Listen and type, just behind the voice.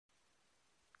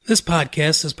This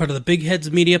podcast is part of the Big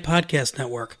Heads Media Podcast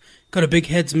Network. Go to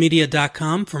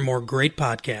bigheadsmedia.com for more great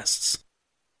podcasts.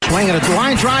 Swinging a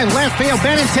line drive, left field,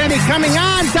 Benintendi coming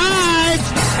on, dives,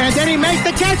 and did he make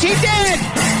the catch? He did!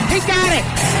 He got it!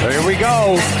 Here we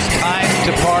go. It's time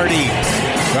to party.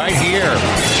 Right here.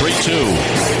 3-2.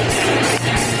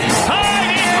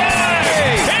 High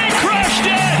and He crushed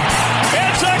it!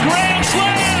 It's a grand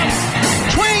slam!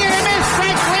 Swing and a miss,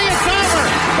 strike three, it's over!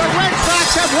 The Red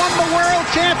Sox have won the World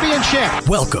Championship!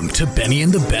 Welcome to Benny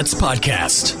and the Bets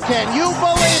podcast. Can you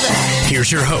believe it?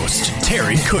 Here's your host,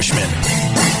 Terry Cushman.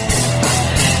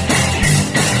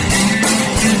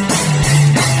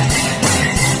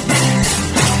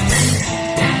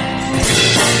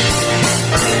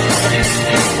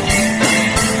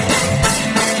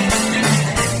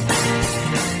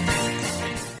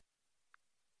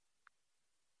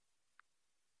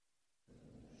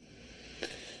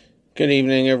 Good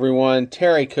evening, everyone.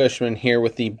 Terry Cushman here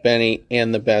with the Benny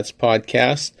and the Bets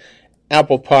podcast.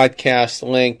 Apple Podcast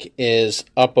link is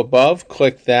up above.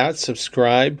 Click that,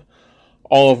 subscribe.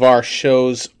 All of our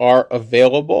shows are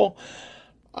available.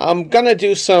 I'm going to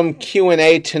do some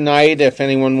Q&A tonight if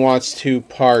anyone wants to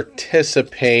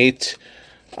participate.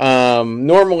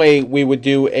 Normally we would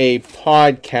do a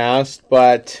podcast,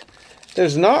 but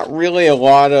there's not really a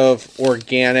lot of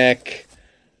organic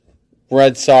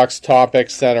Red Sox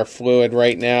topics that are fluid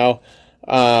right now.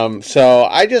 So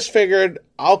I just figured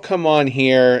I'll come on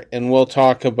here and we'll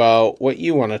talk about what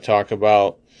you want to talk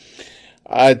about.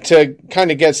 To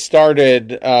kind of get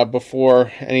started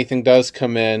before anything does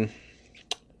come in,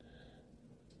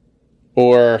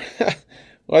 or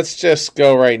let's just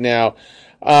go right now.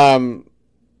 Kyle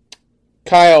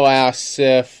asks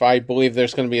if I believe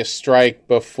there's going to be a strike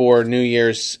before New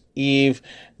Year's Eve.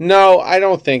 No, I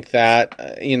don't think that.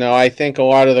 I think a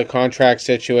lot of the contract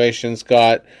situations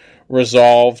got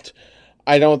resolved.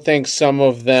 I don't think some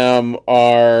of them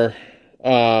are...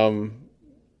 I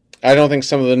don't think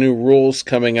some of the new rules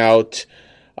coming out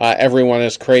everyone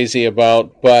is crazy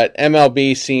about, but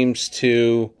MLB seems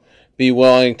to be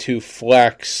willing to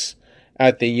flex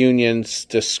at the union's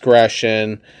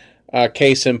discretion.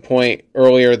 Case in point,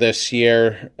 earlier this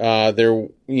year,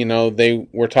 they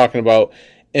were talking about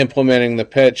implementing the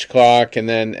pitch clock, and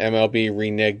then MLB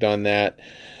reneged on that.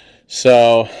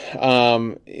 So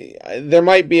there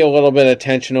might be a little bit of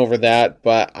tension over that,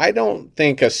 but I don't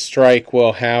think a strike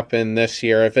will happen this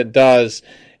year. If it does,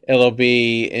 it'll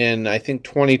be in, I think,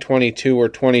 2022 or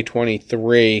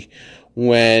 2023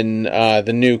 when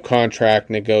the new contract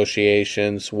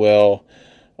negotiations will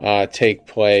take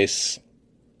place.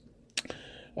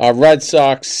 Red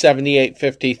Sox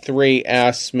 7853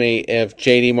 asks me if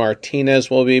JD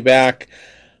Martinez will be back.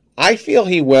 I feel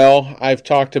he will. I've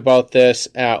talked about this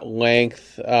at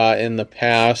length in the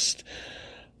past.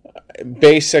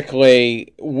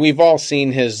 Basically, we've all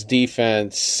seen his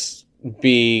defense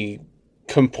be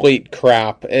complete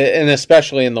crap, and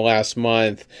especially in the last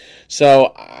month.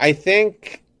 So I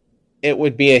think it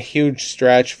would be a huge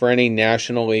stretch for any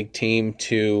National League team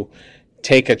to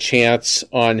take a chance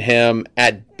on him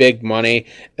at big money,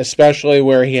 especially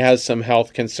where he has some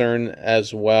health concern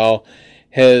as well.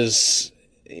 His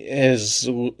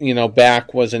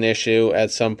back was an issue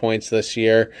at some points this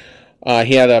year.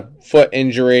 He had a foot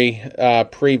injury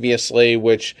previously,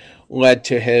 which led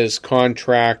to his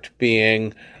contract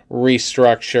being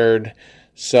restructured.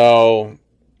 So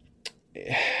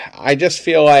I just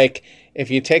feel like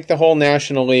if you take the whole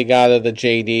National League out of the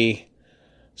JD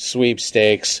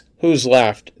sweepstakes, who's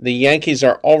left? The Yankees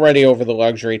are already over the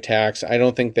luxury tax. I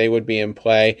don't think they would be in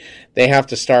play. They have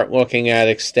to start looking at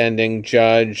extending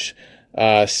Judge,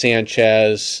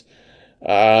 Sanchez.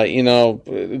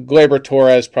 Gleyber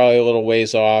Torres probably a little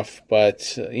ways off,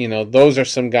 but those are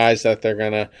some guys that they're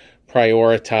going to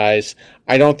prioritize.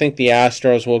 I don't think the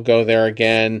Astros will go there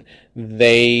again.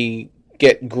 They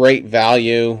get great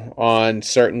value on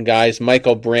certain guys.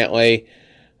 Michael Brantley,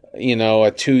 a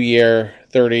 2-year,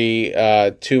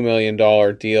 $32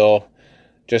 million deal.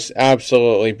 Just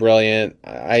absolutely brilliant.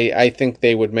 I think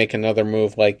they would make another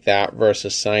move like that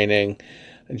versus signing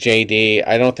JD.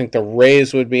 I don't think the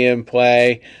Rays would be in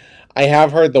play. I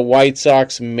have heard the White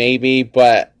Sox maybe,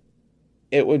 but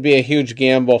it would be a huge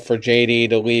gamble for JD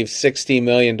to leave $60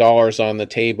 million on the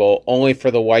table only for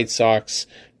the White Sox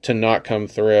to not come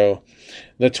through.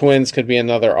 The Twins could be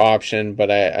another option,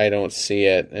 but I don't see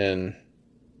it. And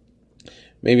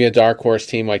maybe a dark horse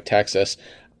team like Texas.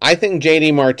 I think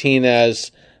JD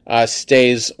Martinez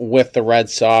stays with the Red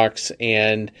Sox,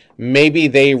 and maybe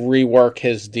they rework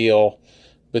his deal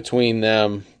between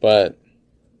them. But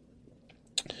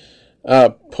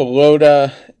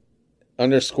Pelota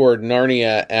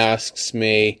Narnia asks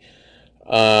me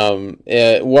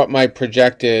what my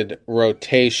projected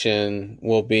rotation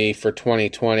will be for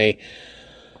 2020.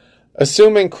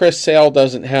 Assuming Chris Sale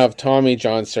doesn't have Tommy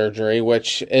John surgery,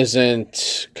 which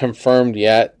isn't confirmed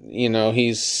yet,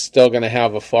 he's still going to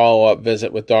have a follow-up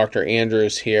visit with Dr.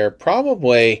 Andrews here,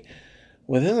 probably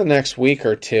within the next week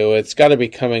or two. It's got to be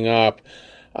coming up.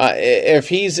 If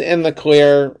he's in the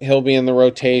clear, he'll be in the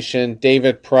rotation.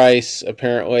 David Price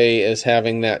apparently is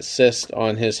having that cyst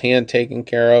on his hand taken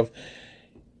care of.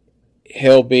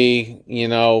 He'll be,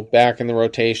 back in the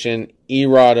rotation.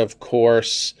 Erod, of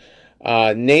course.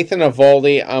 Nathan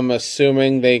Eovaldi, I'm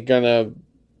assuming they're going to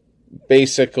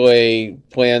basically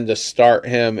plan to start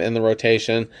him in the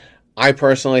rotation. I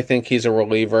personally think he's a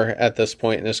reliever at this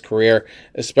point in his career,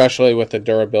 especially with the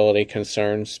durability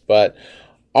concerns. But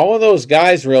all of those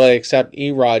guys, really, except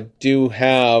Erod, do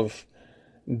have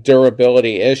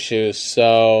durability issues.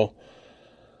 So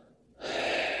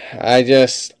I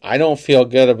don't feel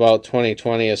good about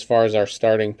 2020 as far as our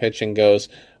starting pitching goes.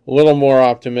 A little more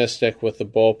optimistic with the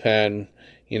bullpen,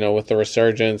 with the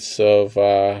resurgence of,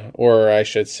 or I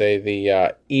should say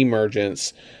the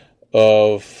emergence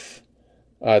of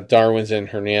Darwin's and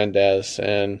Hernandez.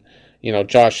 And,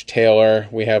 Josh Taylor.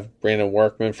 We have Brandon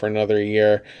Workman for another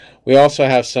year. We also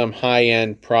have some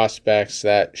high-end prospects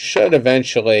that should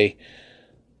eventually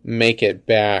make it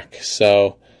back.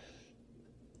 So,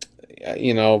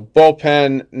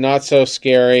 bullpen, not so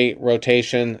scary.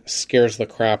 Rotation scares the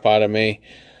crap out of me.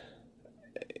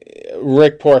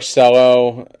 Rick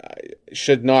Porcello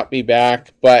should not be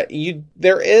back, but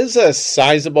there is a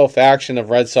sizable faction of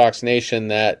Red Sox Nation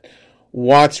that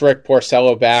wants Rick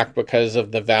Porcello back because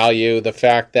of the value, the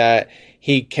fact that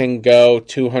he can go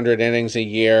 200 innings a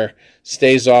year,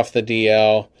 stays off the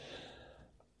DL.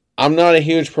 I'm not a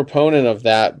huge proponent of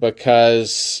that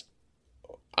because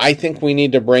I think we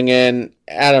need to bring in,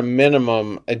 at a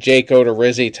minimum, a Jake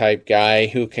Odorizzi type guy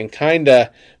who can kind of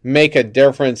make a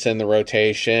difference in the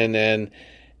rotation. And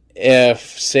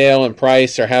if Sale and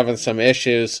Price are having some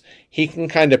issues, he can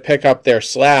kind of pick up their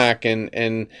slack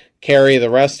and carry the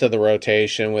rest of the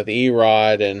rotation with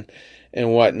Erod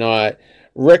and whatnot.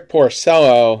 Rick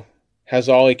Porcello has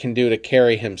all he can do to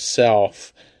carry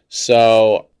himself.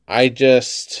 So I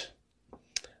don't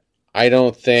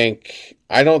think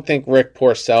Rick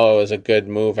Porcello is a good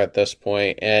move at this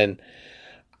point, and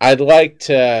I'd like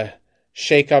to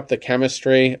shake up the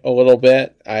chemistry a little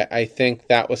bit. I think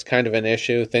that was kind of an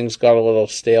issue. Things got a little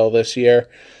stale this year.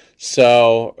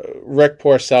 So Rick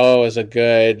Porcello is a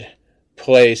good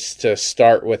place to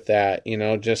start with that.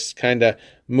 Just kind of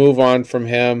move on from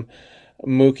him.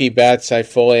 Mookie Betts, I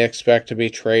fully expect to be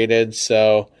traded,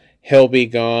 so he'll be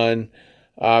gone.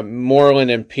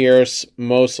 Moreland and Pierce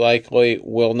most likely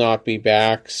will not be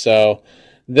back, so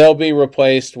they'll be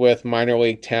replaced with minor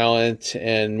league talent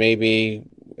and maybe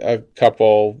a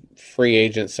couple free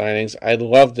agent signings. I'd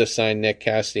love to sign Nick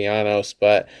Castellanos,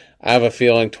 but I have a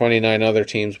feeling 29 other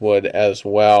teams would as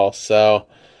well, so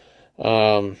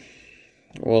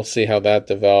we'll see how that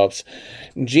develops.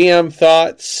 GM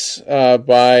thoughts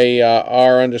by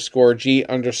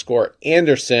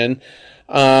R_G_Anderson.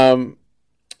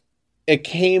 It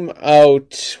came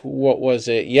out,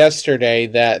 yesterday,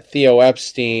 that Theo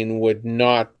Epstein would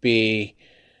not be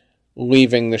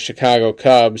leaving the Chicago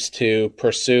Cubs to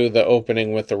pursue the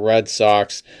opening with the Red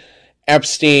Sox.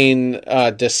 Epstein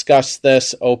discussed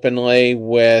this openly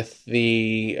with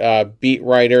the beat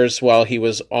writers while he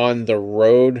was on the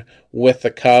road with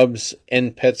the Cubs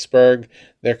in Pittsburgh.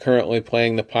 They're currently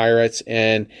playing the Pirates,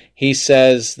 and he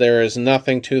says there is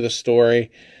nothing to the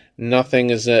story. Nothing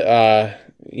is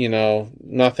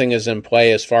nothing is in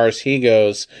play as far as he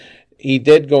goes. He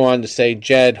did go on to say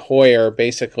Jed Hoyer,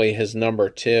 basically his number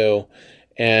 2,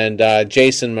 and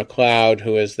Jason McLeod,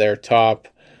 who is their top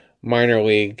minor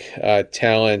league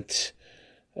talent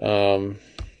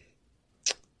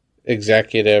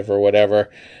executive or whatever.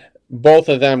 Both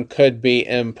of them could be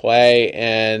in play,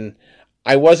 and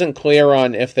I wasn't clear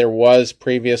on if there was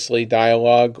previously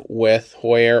dialogue with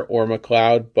Hoyer or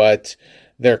McLeod, but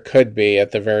there could be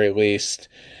at the very least.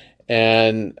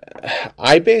 And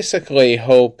I basically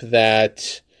hope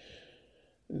that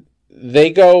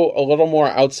they go a little more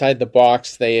outside the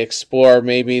box. They explore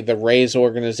maybe the Rays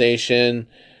organization,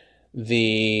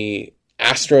 the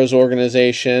Astros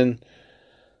organization,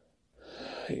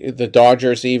 the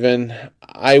Dodgers even.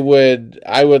 I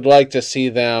would like to see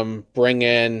them bring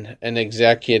in an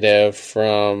executive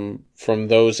from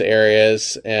those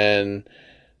areas and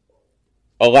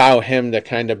allow him to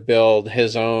kind of build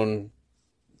his own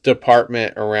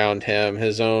department around him,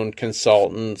 his own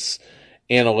consultants,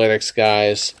 analytics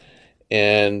guys,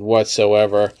 and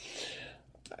whatsoever.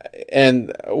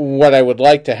 And what I would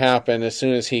like to happen as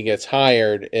soon as he gets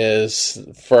hired is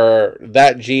for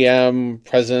that GM,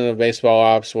 president of baseball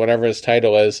ops, whatever his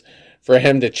title is, for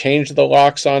him to change the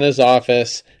locks on his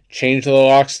office, change the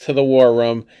locks to the war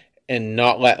room, and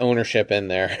not let ownership in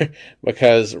there.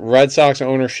 Because Red Sox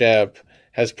ownership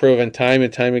has proven time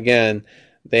and time again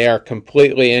they are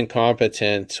completely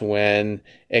incompetent when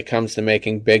it comes to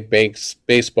making big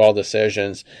baseball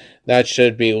decisions. That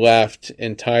should be left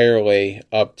entirely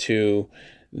up to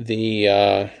the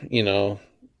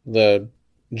the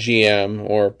GM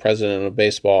or president of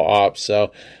baseball ops.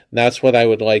 So that's what I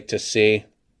would like to see.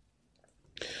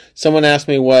 Someone asked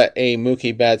me what a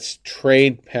Mookie Betts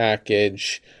trade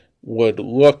package would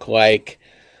look like.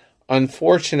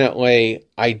 Unfortunately,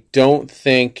 I don't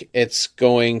think it's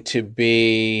going to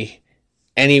be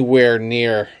anywhere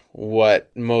near what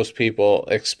most people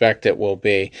expect it will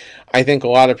be. I think a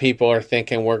lot of people are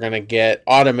thinking we're going to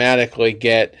automatically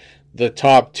get the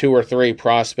top 2 or 3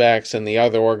 prospects in the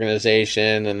other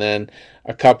organization and then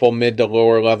a couple mid to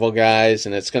lower level guys,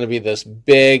 and it's going to be this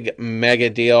big mega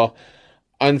deal.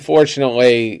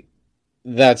 Unfortunately,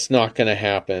 that's not going to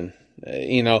happen.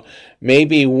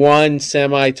 Maybe one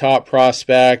semi-top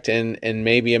prospect and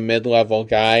maybe a mid-level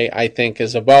guy, I think,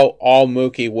 is about all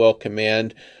Mookie will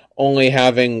command, only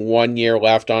having 1 year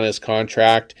left on his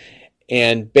contract,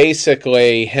 and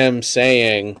basically him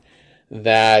saying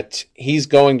that he's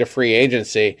going to free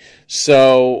agency.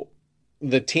 So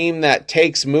the team that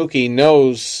takes Mookie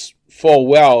knows full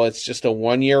well it's just a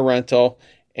 1 year rental,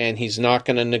 and he's not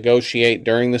going to negotiate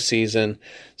during the season.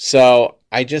 So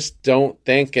I just don't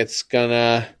think it's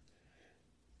gonna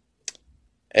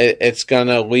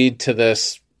lead to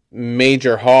this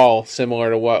major haul similar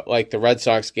to what like the Red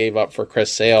Sox gave up for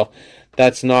Chris Sale.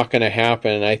 That's not going to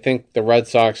happen. I think the Red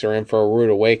Sox are in for a rude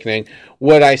awakening.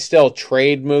 Would I still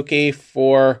trade Mookie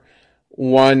for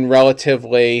one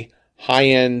relatively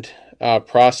high-end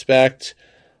prospect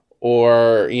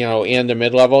or, and a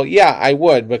mid-level? Yeah, I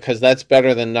would, because that's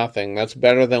better than nothing. That's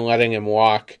better than letting him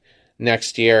walk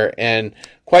next year. And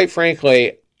quite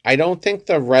frankly, I don't think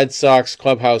the Red Sox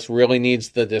clubhouse really needs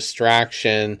the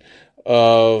distraction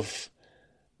of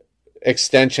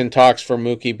extension talks for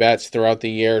Mookie Betts throughout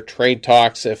the year, trade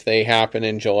talks if they happen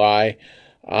in July.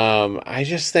 I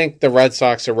just think the Red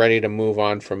Sox are ready to move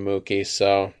on from Mookie,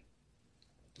 so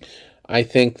I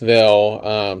think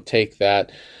they'll take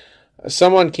that.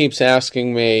 Someone keeps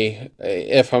asking me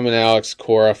if I'm an Alex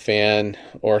Cora fan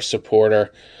or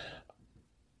supporter.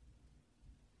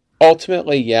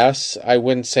 Ultimately, yes. I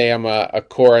wouldn't say I'm a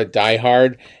Cora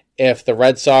diehard. If the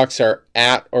Red Sox are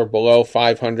at or below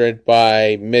 500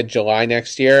 by mid-July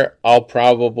next year, I'll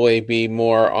probably be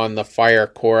more on the fire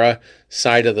Cora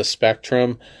side of the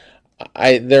spectrum.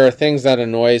 There are things that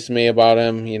annoys me about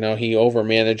him. He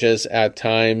overmanages at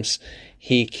times.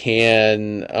 He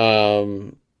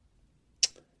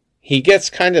gets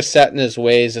kind of set in his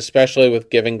ways, especially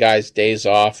with giving guys days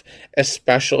off,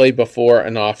 especially before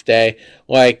an off day.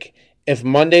 Like, if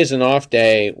Monday's an off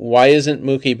day, why isn't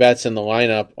Mookie Betts in the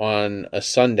lineup on a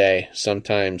Sunday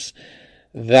sometimes?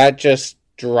 That just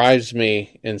drives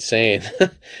me insane.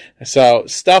 So,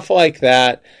 stuff like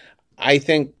that. I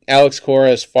think Alex Cora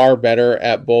is far better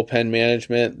at bullpen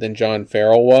management than John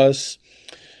Farrell was.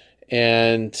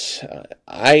 And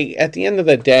at the end of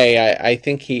the day, I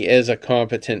think he is a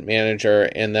competent manager,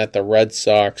 and that the Red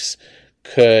Sox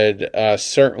could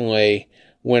certainly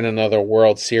win another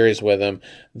World Series with him.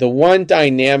 The one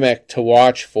dynamic to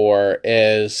watch for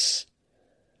is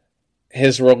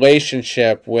his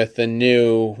relationship with the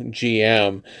new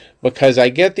GM, because I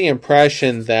get the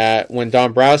impression that when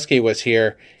Dombrowski was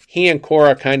here, he and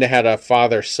Cora kind of had a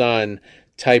father-son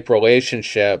type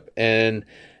relationship, and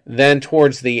then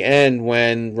towards the end,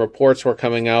 when reports were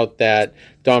coming out that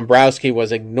Dombrowski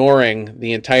was ignoring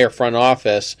the entire front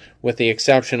office, with the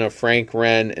exception of Frank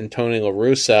Wren and Tony La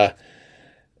Russa,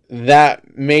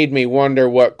 that made me wonder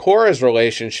what Cora's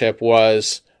relationship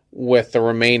was with the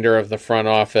remainder of the front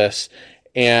office.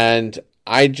 And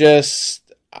I'm just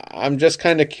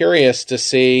kind of curious to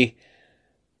see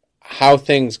how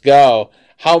things go.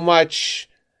 How much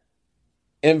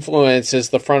influence is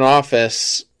the front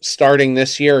office starting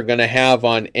this year going to have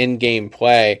on in-game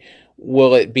play?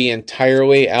 Will it be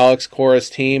entirely Alex Cora's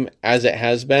team as it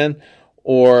has been,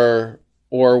 or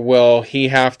will he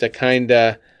have to kind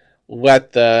of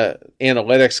let the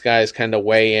analytics guys kind of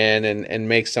weigh in and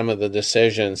make some of the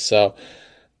decisions? So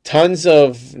tons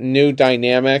of new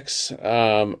dynamics.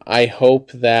 I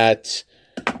hope that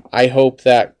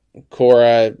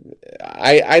Cora,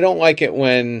 I don't like it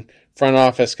when front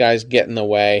office guys get in the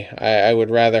way. I would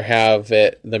rather have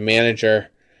the manager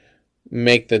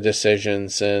make the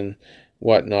decisions and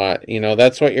whatnot.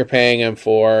 That's what you're paying him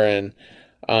for. And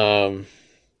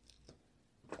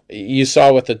you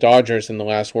saw with the Dodgers in the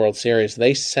last World Series,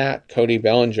 they sat Cody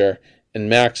Bellinger and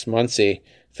Max Muncy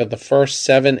for the first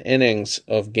 7 innings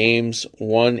of games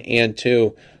 1 and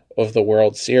 2 of the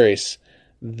World Series.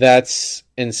 That's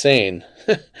insane.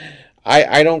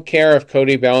 I don't care if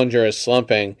Cody Bellinger is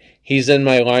slumping. He's in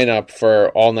my lineup for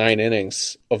all 9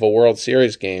 innings of a World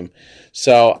Series game.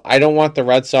 So I don't want the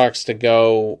Red Sox to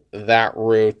go that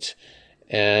route.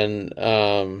 And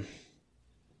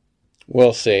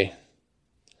we'll see.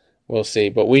 We'll see.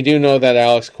 But we do know that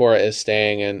Alex Cora is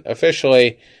staying. And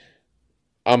officially,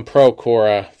 I'm pro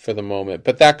Cora for the moment.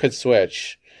 But that could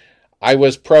switch. I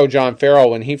was pro John Farrell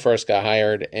when he first got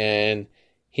hired. And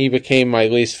he became my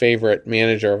least favorite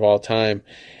manager of all time.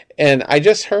 And I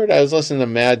just heard, I was listening to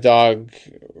Mad Dog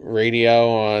Radio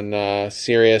on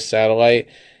Sirius Satellite,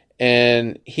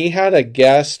 and he had a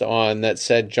guest on that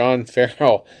said John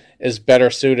Farrell is better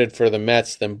suited for the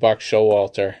Mets than Buck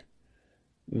Showalter.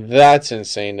 That's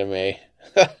insane to me.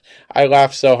 I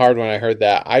laughed so hard when I heard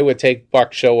that. I would take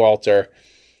Buck Showalter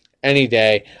any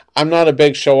day. I'm not a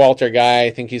big Showalter guy. I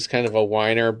think he's kind of a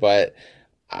whiner, but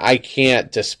I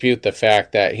can't dispute the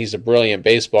fact that he's a brilliant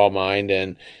baseball mind,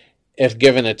 and if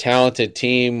given a talented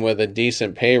team with a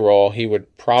decent payroll, he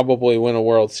would probably win a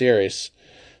World Series.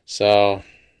 So,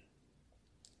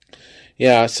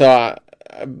 yeah, so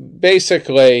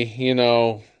basically,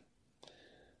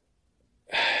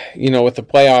 with the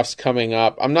playoffs coming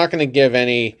up, I'm not going to give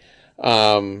any,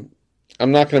 I'm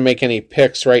not going to make any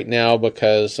picks right now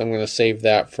because I'm going to save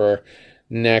that for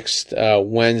next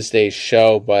Wednesday's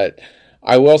show, but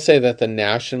I will say that the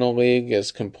National League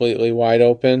is completely wide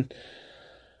open.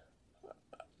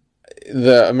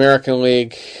 The American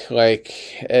League,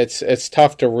 it's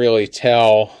tough to really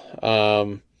tell.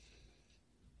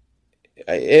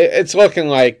 It's looking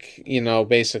like,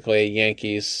 basically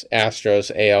Yankees,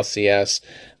 Astros, ALCS.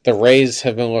 The Rays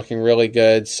have been looking really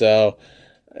good, so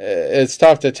it's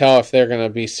tough to tell if they're going to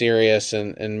be serious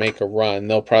and make a run.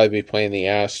 They'll probably be playing the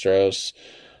Astros.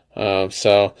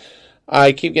 So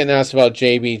I keep getting asked about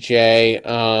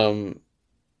JBJ.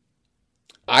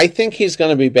 I think he's going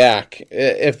to be back,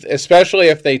 especially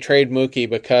if they trade Mookie,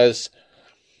 because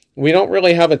we don't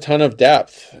really have a ton of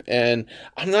depth. And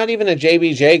I'm not even a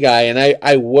JBJ guy, and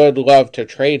I would love to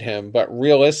trade him. But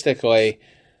realistically,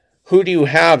 who do you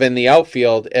have in the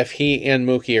outfield if he and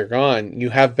Mookie are gone? You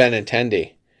have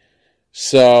Benintendi.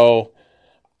 So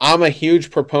I'm a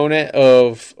huge proponent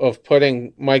of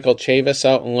putting Michael Chavis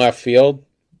out in left field.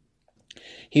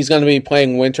 He's going to be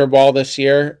playing winter ball this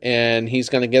year, and he's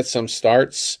going to get some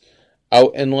starts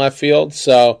out in left field.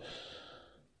 So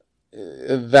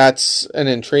that's an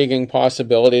intriguing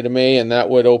possibility to me, and that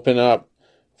would open up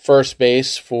first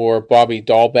base for Bobby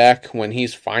Dahlbeck when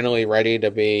he's finally ready to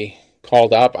be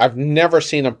called up. I've never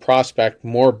seen a prospect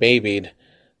more babied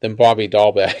than Bobby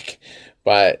Dahlbeck,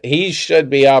 but he should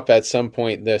be up at some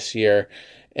point this year.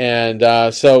 And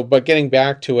but getting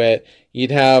back to it,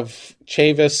 you'd have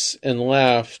Chavis in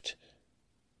left,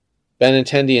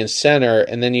 Benintendi in center,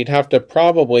 and then you'd have to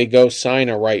probably go sign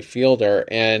a right fielder,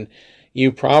 and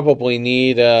you probably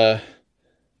need a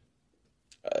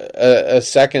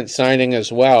second signing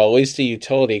as well, at least a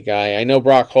utility guy. I know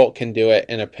Brock Holt can do it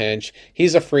in a pinch.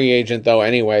 He's a free agent, though,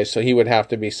 anyway, so he would have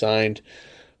to be signed.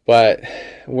 But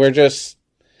that's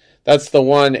the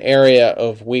one area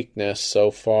of weakness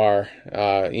so far,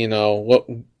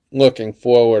 looking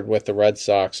forward with the Red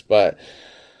Sox. But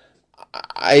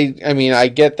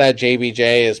I get that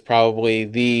JBJ is probably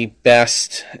the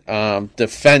best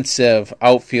defensive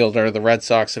outfielder the Red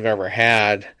Sox have ever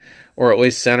had, or at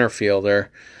least center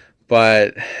fielder.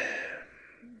 But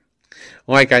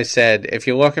like I said, if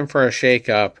you're looking for a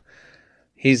shakeup,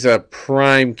 he's a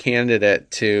prime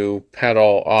candidate to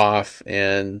pedal off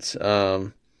and,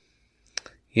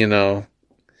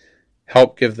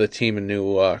 help give the team a new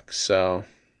look. So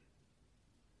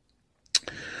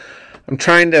I'm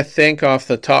trying to think off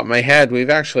the top of my head. We've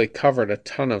actually covered a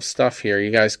ton of stuff here.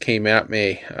 You guys came at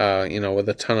me, with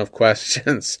a ton of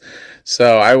questions.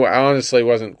 So I honestly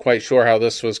wasn't quite sure how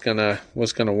this was gonna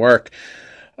work.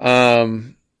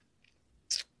 Let's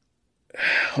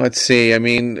see. I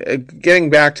mean, getting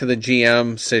back to the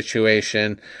GM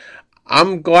situation,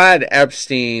 I'm glad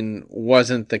Epstein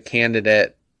wasn't the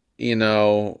candidate,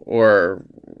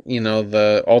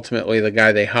 ultimately the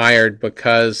guy they hired,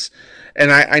 because,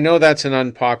 and I know that's an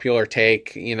unpopular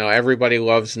take, everybody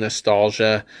loves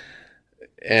nostalgia.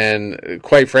 and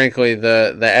quite frankly,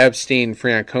 the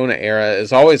Epstein-Francona era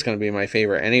is always going to be my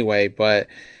favorite anyway. But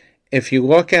if you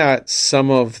look at some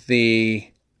of the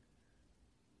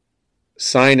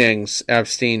signings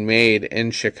Epstein made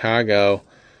in Chicago,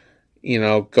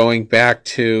 going back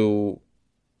to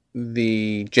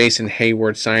the Jason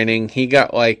Hayward signing, he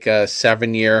got like a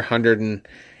 7-year,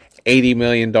 $180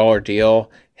 million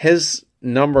deal. His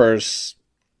numbers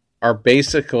are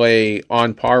basically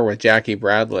on par with Jackie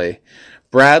Bradley.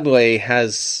 Bradley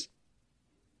has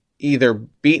either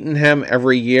beaten him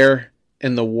every year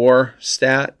in the WAR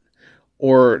stat,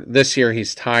 or this year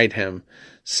he's tied him.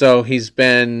 So he's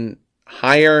been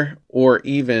higher or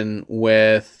even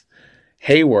with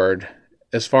Hayward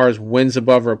as far as wins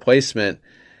above replacement,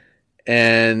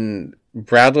 and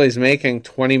Bradley's making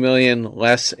 $20 million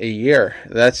less a year.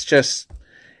 That's just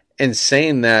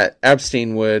insane that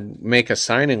Epstein would make a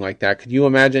signing like that. Could you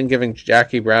imagine giving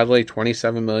Jackie Bradley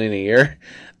 $27 million a year?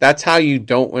 That's how you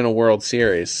don't win a World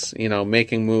Series,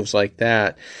 making moves like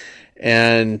that.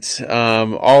 And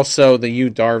also the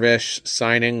Yu Darvish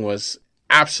signing was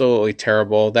absolutely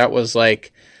terrible. That was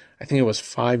like, I think it was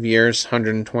 5 years,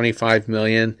 $125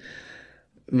 million.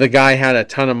 The guy had a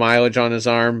ton of mileage on his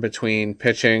arm between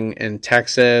pitching in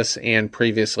Texas and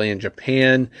previously in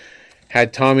Japan.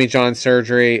 Had Tommy John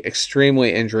surgery,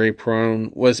 extremely injury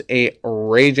prone, was a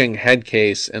raging head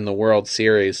case in the World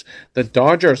Series. The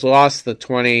Dodgers lost the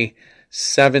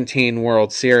 2017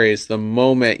 World Series the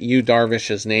moment Yu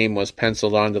Darvish's name was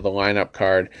penciled onto the lineup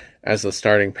card as the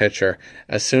starting pitcher.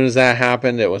 As soon as that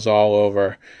happened, it was all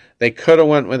over. They could have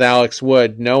went with Alex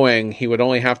Wood, knowing he would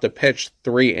only have to pitch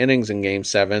 3 innings in Game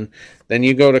 7. Then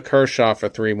you go to Kershaw for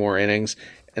 3 more innings,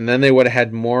 and then they would have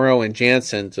had Morrow and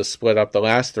Jansen to split up the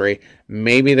last 3.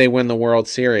 Maybe they win the World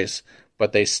Series,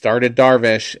 but they started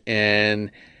Darvish,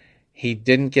 and he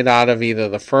didn't get out of either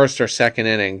the first or second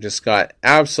inning, just got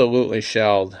absolutely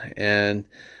shelled. And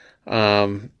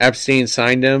Epstein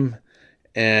signed him,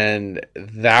 and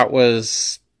that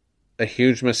was a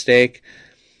huge mistake.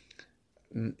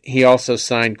 He also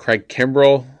signed Craig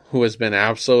Kimbrell, who has been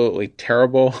absolutely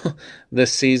terrible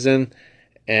this season.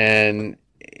 And,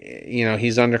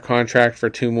 he's under contract for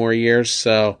 2 more years.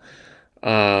 So,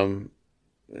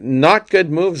 not good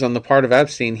moves on the part of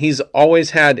Epstein. He's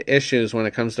always had issues when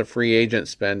it comes to free agent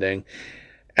spending.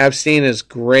 Epstein is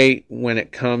great when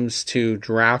it comes to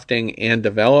drafting and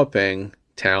developing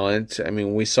talent. I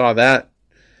mean, we saw that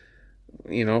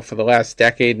for the last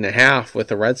decade and a half with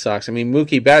the Red Sox. I mean,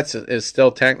 Mookie Betts is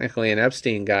still technically an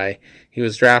Epstein guy. He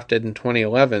was drafted in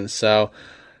 2011. So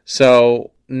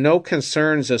no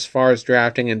concerns as far as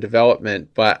drafting and development,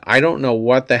 but I don't know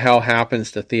what the hell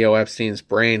happens to Theo Epstein's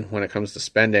brain when it comes to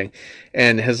spending.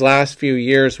 And his last few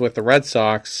years with the Red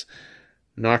Sox,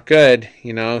 not good.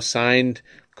 Signed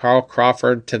Carl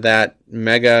Crawford to that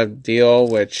mega deal,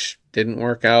 which didn't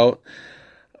work out.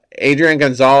 Adrian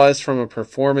Gonzalez, from a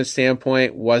performance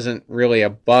standpoint, wasn't really a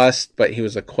bust, but he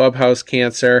was a clubhouse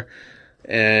cancer,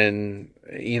 and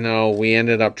we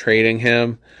ended up trading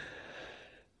him.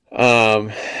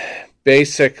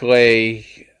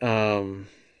 Basically,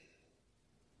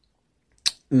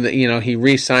 he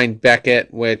re-signed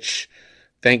Beckett, which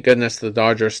thank goodness the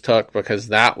Dodgers took, because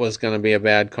that was going to be a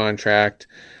bad contract.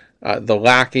 The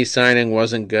Lackey signing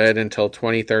wasn't good until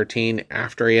 2013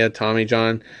 after he had Tommy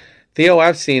John. Theo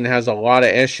Epstein has a lot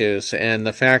of issues, and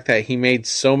the fact that he made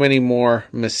so many more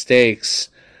mistakes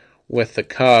with the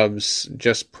Cubs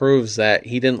just proves that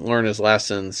he didn't learn his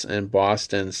lessons in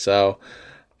Boston. So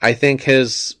I think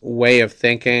his way of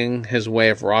thinking, his way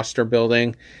of roster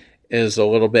building is a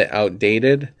little bit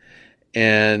outdated,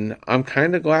 and I'm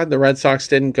kind of glad the Red Sox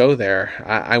didn't go there.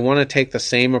 I want to take the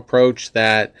same approach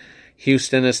that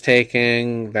Houston is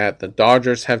taking, that the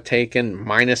Dodgers have taken,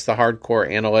 minus the hardcore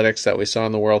analytics that we saw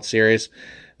in the World Series.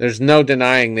 There's no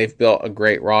denying they've built a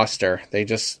great roster. They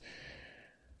just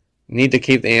need to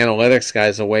keep the analytics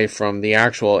guys away from the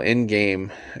actual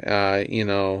in-game,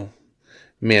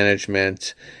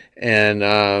 management. And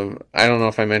I don't know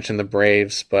if I mentioned the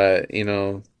Braves, but,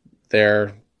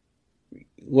 they're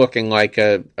looking like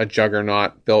a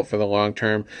juggernaut built for the long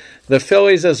term. The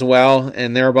Phillies as well,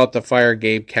 and they're about to fire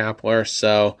Gabe Kapler,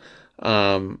 so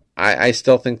I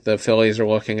still think the Phillies are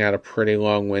looking at a pretty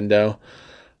long window.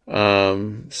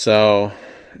 So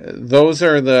those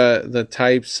are the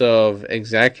types of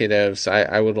executives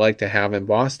I would like to have in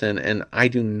Boston, and I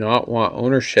do not want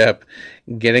ownership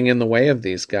getting in the way of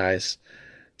these guys.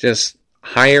 Just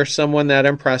hire someone that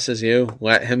impresses you,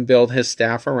 let him build his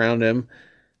staff around him,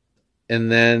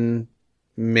 and then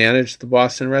manage the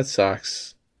Boston Red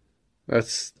Sox.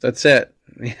 That's it.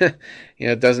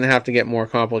 It doesn't have to get more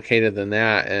complicated than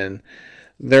that. And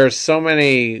there's so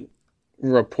many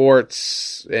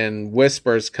reports and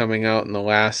whispers coming out in the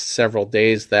last several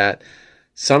days that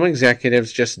some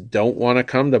executives just don't want to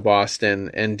come to Boston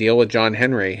and deal with John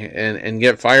Henry and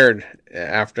get fired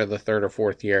after the third or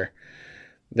fourth year.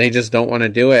 They just don't want to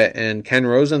do it. And Ken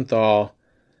Rosenthal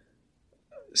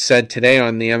said today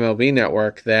on the MLB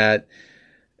Network that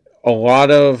a lot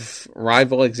of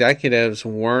rival executives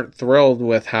weren't thrilled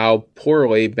with how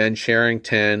poorly Ben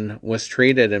Cherington was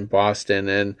treated in Boston.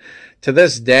 And to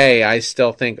this day, I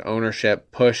still think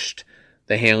ownership pushed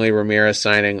the Hanley Ramirez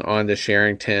signing onto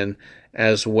Cherington,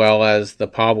 as well as the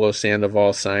Pablo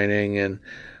Sandoval signing. And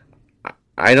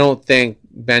I don't think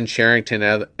Ben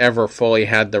Cherington ever fully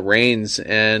had the reins,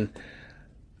 and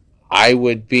I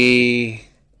would be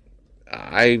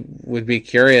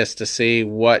curious to see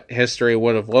what history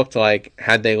would have looked like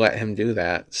had they let him do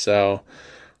that. So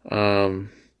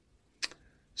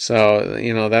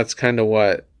that's kind of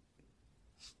what,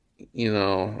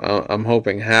 I'm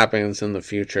hoping happens in the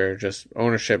future. Just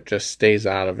ownership just stays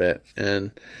out of it.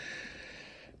 And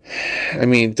I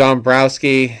mean,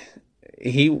 Dombrowski,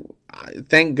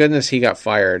 thank goodness he got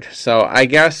fired. So I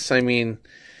guess,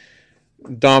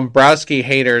 Dombrowski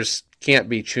haters can't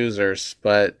be choosers,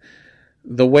 but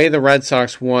the way the Red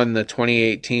Sox won the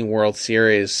 2018 World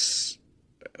Series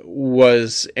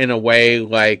was in a way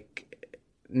like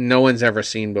no one's ever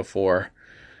seen before.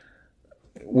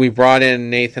 We brought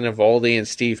in Nathan Eovaldi and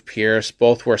Steve Pearce.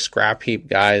 Both were scrap heap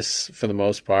guys for the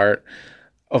most part.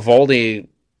 Eovaldi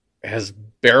has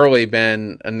barely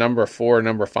been a number 4,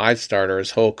 number 5 starter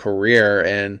his whole career,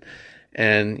 and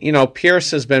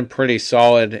Pearce has been pretty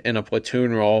solid in a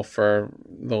platoon role for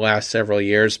the last several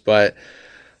years, but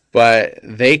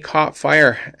they caught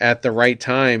fire at the right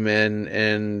time,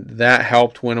 and that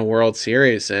helped win a World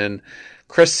Series. And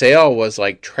Chris Sale was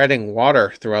like treading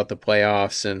water throughout the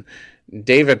playoffs, and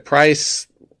David Price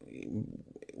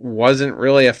wasn't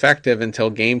really effective until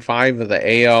Game 5 of the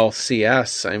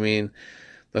ALCS.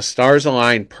 The stars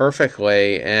aligned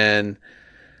perfectly, and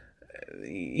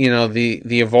the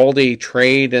Eovaldi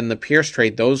trade and the Pierce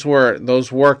trade, those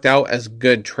worked out as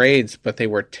good trades, but they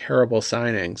were terrible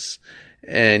signings.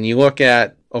 And you look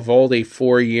at Eovaldi,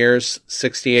 4 years,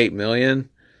 $68 million.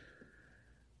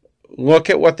 Look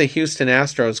at what the Houston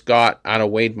Astros got out of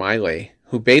Wade Miley,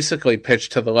 who basically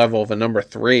pitched to the level of a number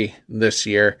 3 this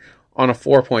year on a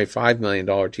 $4.5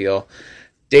 million deal.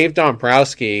 Dave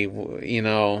Dombrowski,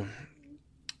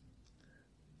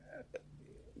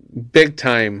 big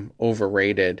time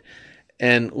overrated.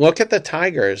 And look at the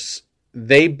Tigers.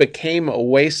 They became a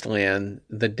wasteland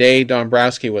the day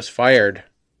Dombrowski was fired.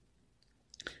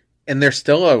 And they're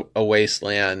still a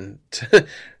wasteland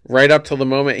right up till the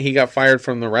moment he got fired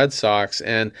from the Red Sox.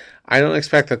 And I don't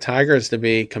expect the Tigers to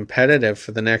be competitive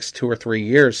for the next 2 or 3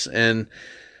 years. And,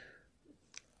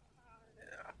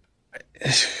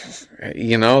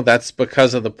 that's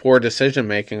because of the poor decision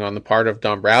making on the part of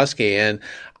Dombrowski. And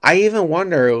I even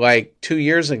wonder, 2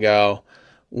 years ago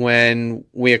when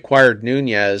we acquired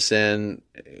Nunez, and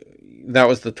that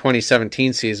was the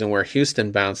 2017 season where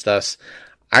Houston bounced us,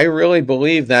 I really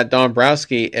believe that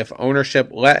Dombrowski, if ownership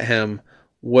let him,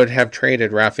 would have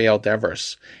traded Rafael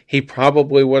Devers. He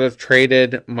probably would have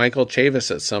traded Michael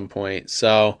Chavis at some point.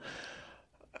 So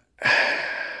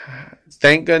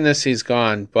thank goodness he's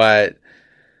gone, but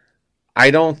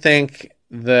I don't think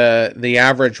the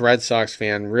average Red Sox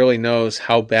fan really knows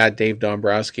how bad Dave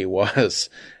Dombrowski was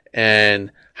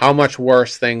and how much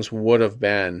worse things would have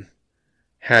been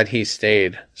had he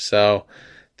stayed. So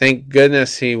thank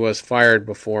goodness he was fired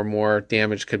before more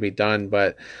damage could be done.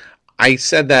 But I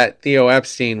said that Theo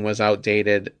Epstein was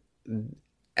outdated.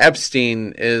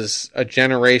 Epstein is a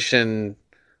generation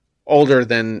older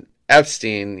than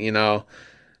Epstein.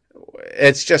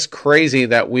 It's just crazy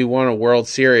that we won a World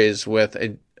Series with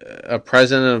a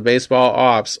president of baseball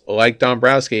ops like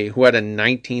Dombrowski, who had a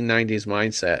 1990s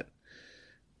mindset.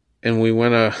 And we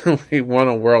won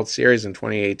a World Series in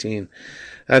 2018.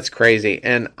 That's crazy.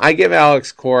 And I give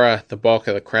Alex Cora the bulk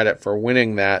of the credit for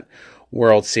winning that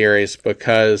World Series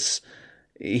because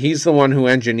he's the one who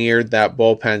engineered that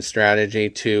bullpen strategy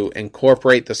to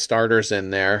incorporate the starters in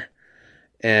there.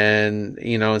 And,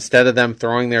 instead of them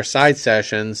throwing their side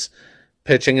sessions,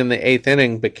 pitching in the 8th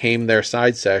inning became their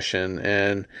side session.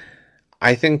 And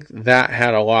I think that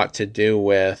had a lot to do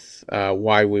with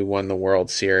why we won the World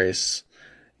Series.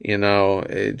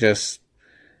 It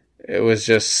was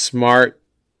just smart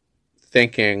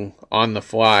thinking on the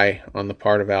fly on the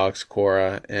part of Alex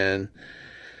Cora. And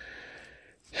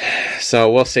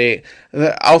so we'll see.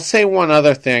 I'll say one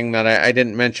other thing that I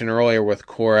didn't mention earlier with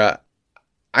Cora.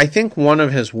 I think one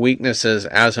of his weaknesses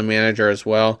as a manager as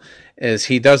well is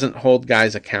he doesn't hold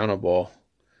guys accountable.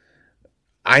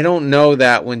 I don't know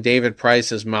that when David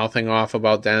Price is mouthing off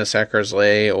about Dennis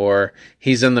Eckersley, or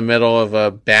he's in the middle of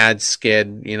a bad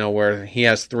skid, where he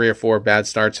has 3 or 4 bad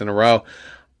starts in a row,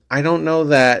 I don't know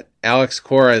that Alex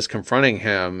Cora is confronting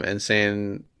him and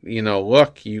saying,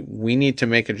 look, we need to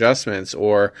make adjustments,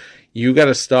 or you got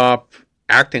to stop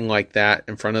acting like that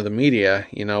in front of the media,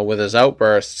 with his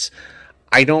outbursts.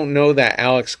 I don't know that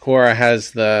Alex Cora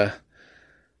has the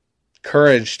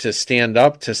courage to stand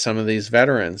up to some of these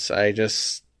veterans. I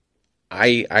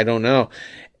don't know.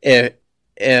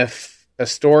 If a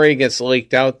story gets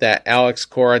leaked out that Alex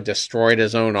Cora destroyed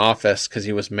his own office because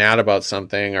he was mad about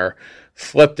something, or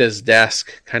flipped his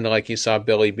desk, kind of like you saw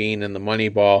Billy Beane in the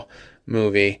Moneyball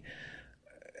movie,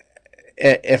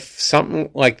 if something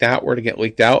like that were to get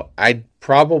leaked out, I'd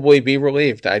probably be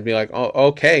relieved. I'd be like, oh,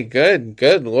 okay,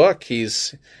 good. Look,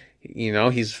 he's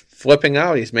flipping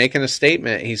out. He's making a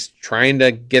statement. He's trying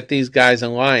to get these guys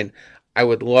in line. I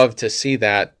would love to see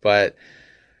that, but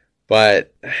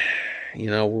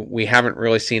we haven't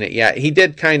really seen it yet. He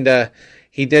did kind of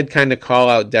call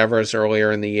out Devers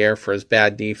earlier in the year for his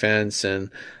bad defense,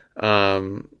 and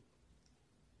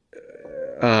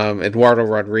Eduardo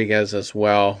Rodriguez as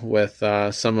well with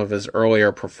some of his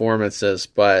earlier performances,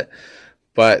 but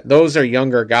those are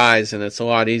younger guys, and it's a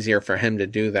lot easier for him to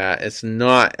do that. It's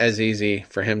not as easy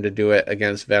for him to do it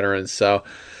against veterans. So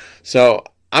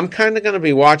I'm kind of going to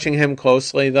be watching him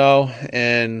closely, though,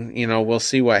 and we'll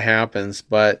see what happens.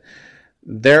 But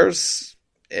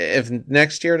if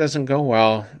next year doesn't go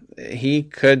well, he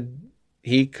could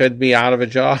be out of a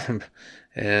job,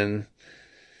 and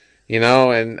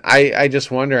and I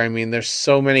just wonder. I mean, there's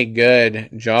so many good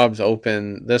jobs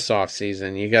open this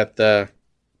offseason. You got the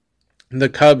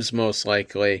Cubs most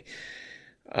likely.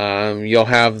 You'll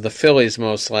have the Phillies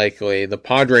most likely. The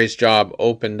Padres job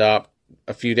opened up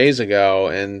a few days ago,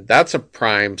 and that's a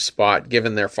prime spot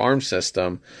given their farm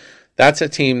system. That's a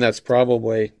team that's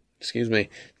probably, 2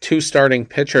 starting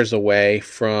pitchers away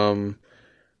from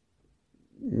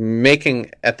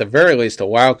making, at the very least, a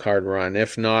wild card run,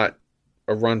 if not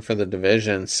a run for the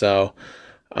division. So,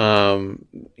 so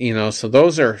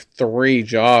those are 3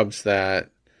 jobs that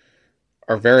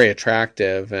are very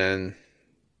attractive, and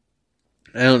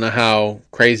I don't know how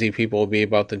crazy people will be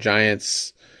about the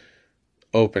Giants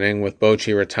opening with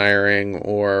Bochy retiring,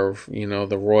 or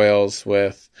the Royals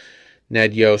with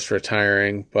Ned Yost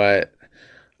retiring, but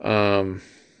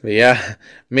yeah,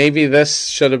 maybe this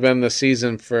should have been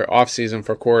the off season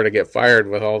for Cora to get fired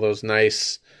with all those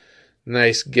nice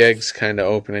gigs kind of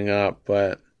opening up.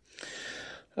 But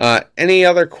any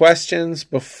other questions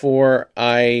before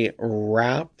I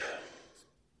wrap?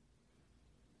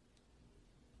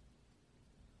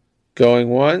 Going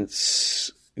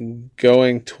once,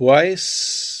 going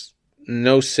twice,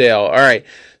 no sale. All right.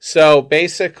 So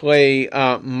basically,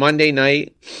 Monday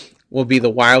night will be the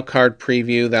wild card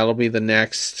preview. That'll be the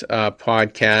next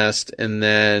podcast. And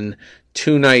then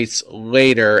 2 nights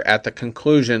later, at the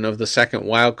conclusion of the second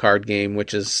wild card game,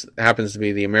 which happens to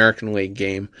be the American League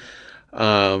game,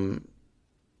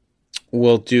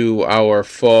 we'll do our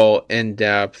full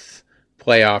in-depth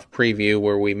playoff preview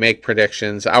where we make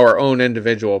predictions, our own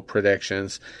individual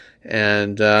predictions,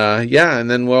 and and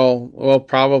then we'll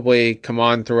probably come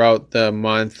on throughout the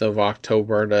month of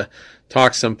October to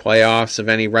talk some playoffs. If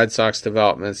any Red Sox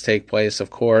developments take place, of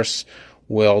course,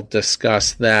 we'll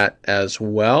discuss that as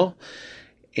well.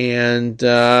 And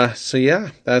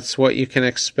that's what you can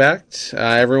expect.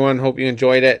 Everyone, hope you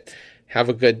enjoyed it. Have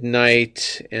a good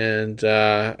night and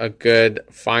a good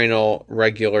final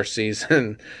regular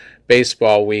season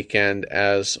baseball weekend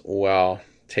as well.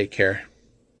 Take care.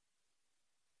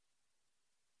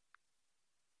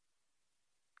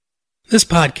 This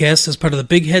podcast is part of the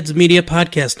Big Heads Media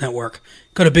Podcast Network.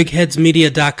 Go to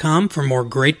bigheadsmedia.com for more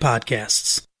great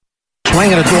podcasts.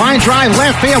 Swinging a line drive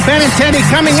left field. Benintendi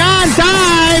coming on,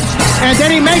 dives, and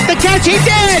did he make the catch? He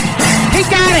did. He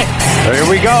got it. Here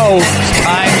we go. It's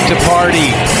time to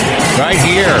party. Right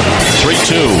here.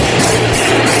 3-2.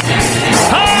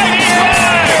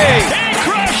 He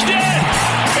crushed it.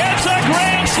 It's a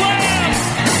grand slam.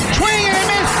 Swing and a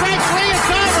miss. Strike 3.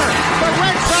 It's over. The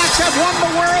Red Sox have won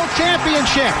the World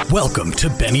Championship. Welcome to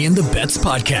Benny and the Bets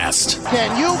podcast.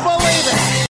 Can you believe it?